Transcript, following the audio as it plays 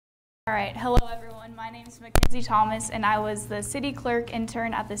All right, hello everyone. My name is Mackenzie Thomas, and I was the city clerk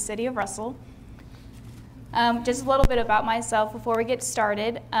intern at the city of Russell. Just a little bit about myself before we get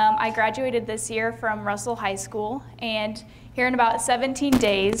started. I graduated this year from Russell High School, and here in about 17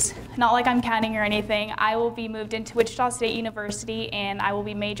 days, not like I'm counting or anything, I will be moved into Wichita State University, and I will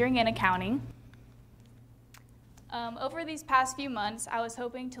be majoring in accounting. Over these past few months, I was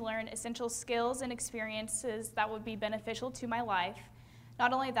hoping to learn essential skills and experiences that would be beneficial to my life.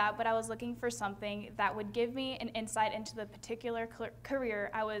 Not only that, but I was looking for something that would give me an insight into the particular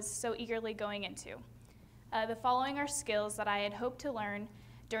career I was so eagerly going into. The following are skills that I had hoped to learn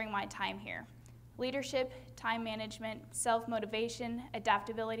during my time here: leadership, time management, self-motivation,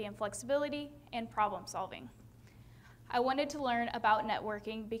 adaptability and flexibility, and problem solving. I wanted to learn about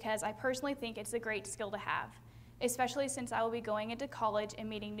networking because I personally think it's a great skill to have, especially since I will be going into college and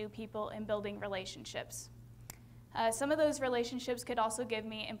meeting new people and building relationships. Some of those relationships could also give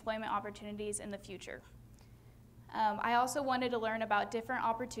me employment opportunities in the future. I also wanted to learn about different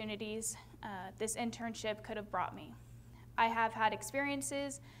opportunities this internship could have brought me. I have had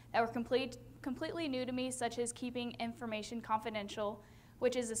experiences that were completely new to me, such as keeping information confidential,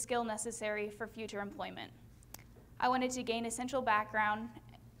 which is a skill necessary for future employment. I wanted to gain essential background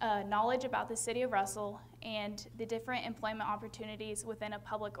knowledge about the city of Russell and the different employment opportunities within a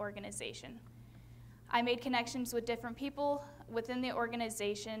public organization. I made connections with different people within the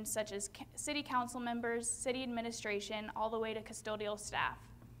organization, such as city council members, city administration, all the way to custodial staff.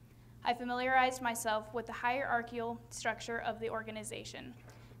 I familiarized myself with the hierarchical structure of the organization,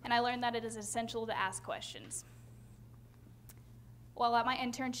 and I learned that it is essential to ask questions. While at my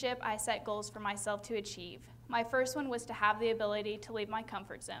internship, I set goals for myself to achieve. My first one was to have the ability to leave my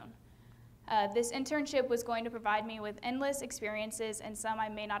comfort zone. This internship was going to provide me with endless experiences, and some I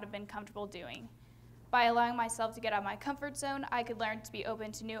may not have been comfortable doing. By allowing myself to get out of my comfort zone, I could learn to be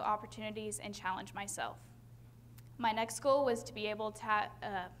open to new opportunities and challenge myself. My next goal was to be able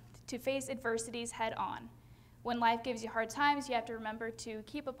to face adversities head on. When life gives you hard times, you have to remember to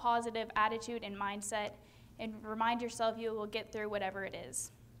keep a positive attitude and mindset and remind yourself you will get through whatever it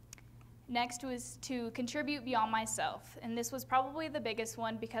is. Next was to contribute beyond myself, and this was probably the biggest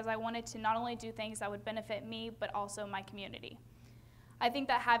one because I wanted to not only do things that would benefit me, but also my community. I think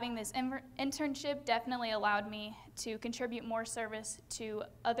that having this internship definitely allowed me to contribute more service to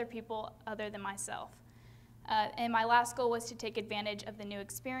other people other than myself. And my last goal was to take advantage of the new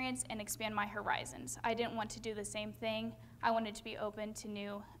experience and expand my horizons. I didn't want to do the same thing. I wanted to be open to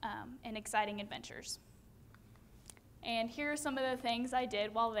new and exciting adventures. And here are some of the things I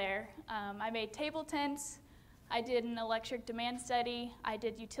did while there. I made table tents. I did an electric demand study. I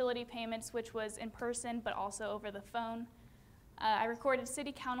did utility payments, which was in person, but also over the phone. I recorded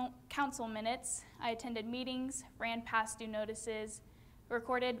city council minutes. I attended meetings, ran past due notices,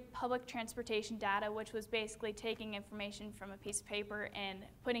 recorded public transportation data, which was basically taking information from a piece of paper and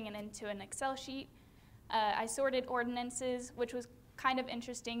putting it into an Excel sheet. I sorted ordinances, which was kind of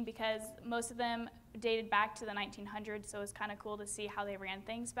interesting because most of them dated back to the 1900s, so it was kind of cool to see how they ran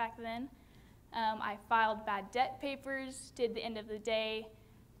things back then. I filed bad debt papers, did the end of the day,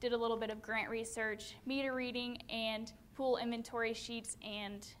 did a little bit of grant research, meter reading, and pool inventory sheets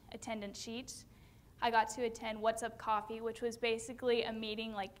and attendance sheets. I got to attend What's Up Coffee, which was basically a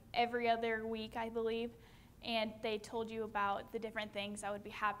meeting like every other week, I believe, and they told you about the different things that would be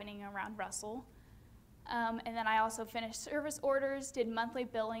happening around Russell. And then I also finished service orders, did monthly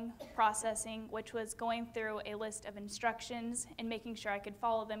billing processing, which was going through a list of instructions and making sure I could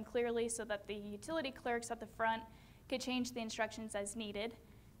follow them clearly so that the utility clerks at the front could change the instructions as needed.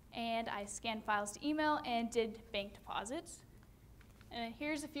 And I scanned files to email and did bank deposits. And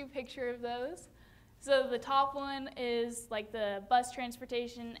here's a few pictures of those. So the top one is like the bus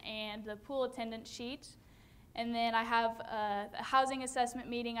transportation and the pool attendance sheet. And then I have a housing assessment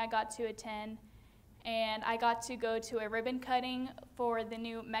meeting I got to attend. And I got to go to a ribbon cutting for the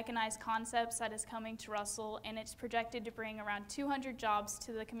new mechanized concepts that is coming to Russell, and it's projected to bring around 200 jobs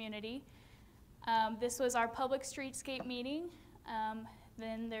to the community. This was our public streetscape meeting.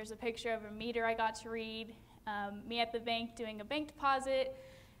 Then there's a picture of a meter I got to read, me at the bank doing a bank deposit,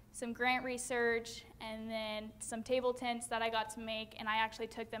 some grant research, and then some table tents that I got to make, and I actually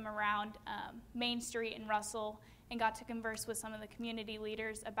took them around Main Street in Russell and got to converse with some of the community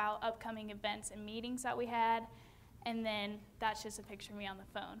leaders about upcoming events and meetings that we had, and then that's just a picture of me on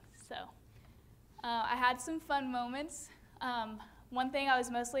the phone. So I had some fun moments. One thing I was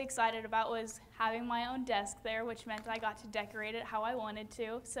mostly excited about was having my own desk there, which meant I got to decorate it how I wanted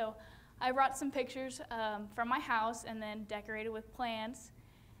to. So I brought some pictures from my house and then decorated with plants.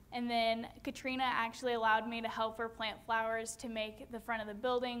 And then Katrina actually allowed me to help her plant flowers to make the front of the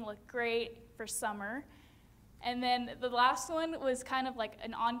building look great for summer. And then the last one was kind of like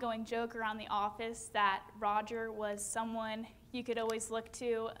an ongoing joke around the office that Roger was someone you could always look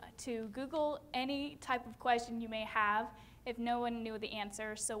to Google any type of question you may have if no one knew the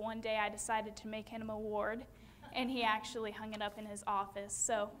answer. So one day I decided to make him an award, and he actually hung it up in his office.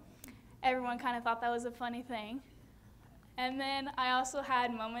 So everyone kind of thought that was a funny thing. And then I also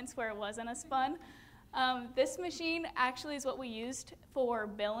had moments where it wasn't as fun. This machine actually is what we used for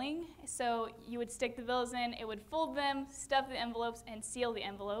billing. So you would stick the bills in, it would fold them, stuff the envelopes, and seal the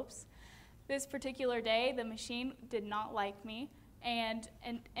envelopes. This particular day, the machine did not like me, and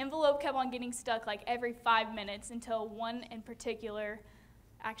an envelope kept on getting stuck like every 5 minutes until one in particular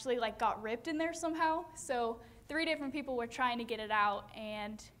actually like got ripped in there somehow. So 3 different people were trying to get it out,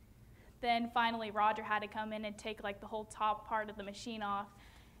 and then finally Roger had to come in and take like the whole top part of the machine off.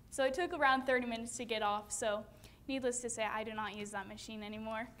 So it took around 30 minutes to get off. So needless to say, I do not use that machine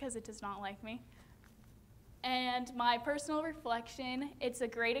anymore because it does not like me. And my personal reflection, it's a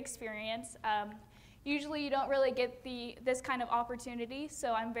great experience. Usually you don't really get this kind of opportunity,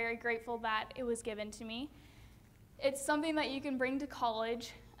 so I'm very grateful that it was given to me. It's something that you can bring to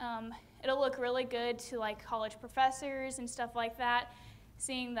college. It'll look really good to like college professors and stuff like that,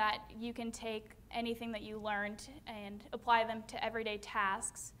 seeing that you can take anything that you learned and apply them to everyday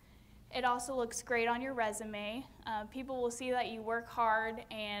tasks. It also looks great on your resume. People will see that you work hard,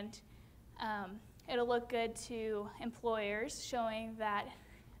 and it'll look good to employers, showing that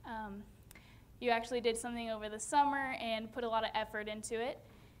you actually did something over the summer and put a lot of effort into it.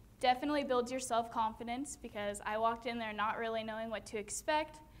 Definitely builds your self-confidence, because I walked in there not really knowing what to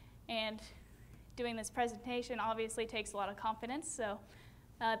expect, and doing this presentation obviously takes a lot of confidence, so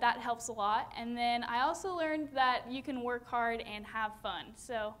that helps a lot. And then I also learned that you can work hard and have fun.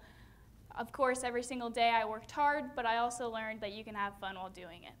 So of course, every single day I worked hard, but I also learned that you can have fun while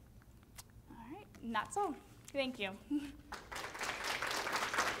doing it. All right, and that's all. Thank you. So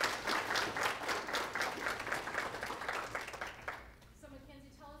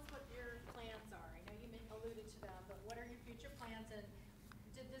Mackenzie, tell us what your plans are. I know you alluded to them, but what are your future plans, and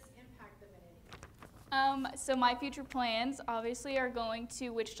did this impact them in any way? So my future plans obviously are going to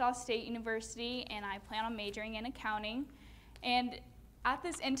Wichita State University, and I plan on majoring in accounting. And at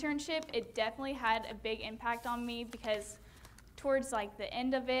this internship, it definitely had a big impact on me, because towards like the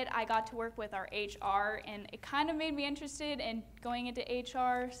end of it, I got to work with our HR, and it kind of made me interested in going into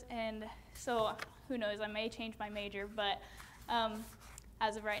HR. And so who knows, I may change my major, but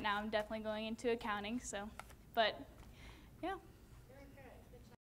as of right now, I'm definitely going into accounting. So, but yeah.